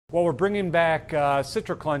Well, we're bringing back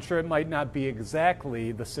Citra Clencher. It might not be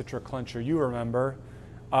exactly the Citra Clencher you remember,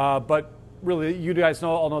 but really, you guys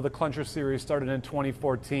all know the Clencher series started in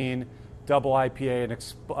 2014, double IPA,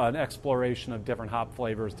 an exploration of different hop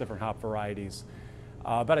flavors, different hop varieties.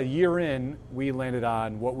 About a year in, we landed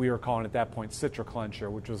on what we were calling at that point Citra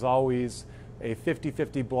Clencher, which was always a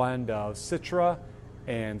 50-50 blend of Citra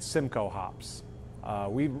and Simcoe hops.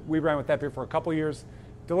 We ran with that beer for a couple years.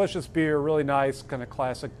 Delicious beer, really nice, kind of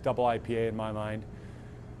classic double IPA in my mind.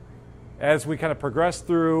 As we kind of progressed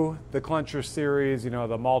through the Clencher series,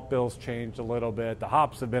 the malt bills changed a little bit. The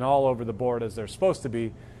hops have been all over the board as they're supposed to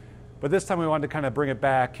be. But this time we wanted to kind of bring it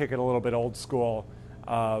back, kick it a little bit old school.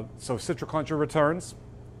 So Citra Clencher returns.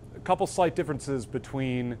 A couple slight differences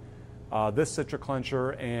between this Citra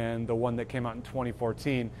Clencher and the one that came out in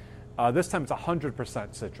 2014. This time it's 100%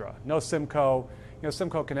 Citra. No Simcoe.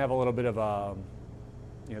 Simcoe can have a little bit of a,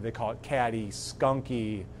 they call it catty,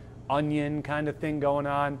 skunky, onion kind of thing going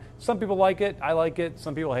on. Some people like it. I like it.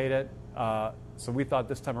 Some people hate it. So we thought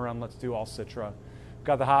this time around, let's do all Citra. We've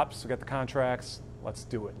got the hops. We've got the contracts. Let's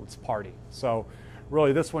do it. Let's party. So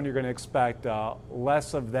really this one you're going to expect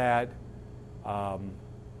less of that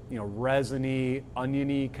resiny,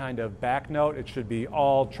 oniony kind of back note. It should be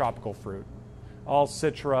all tropical fruit. All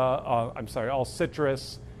Citra, all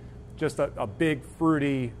citrus. Just a big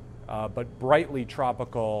fruity but brightly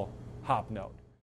tropical hop note.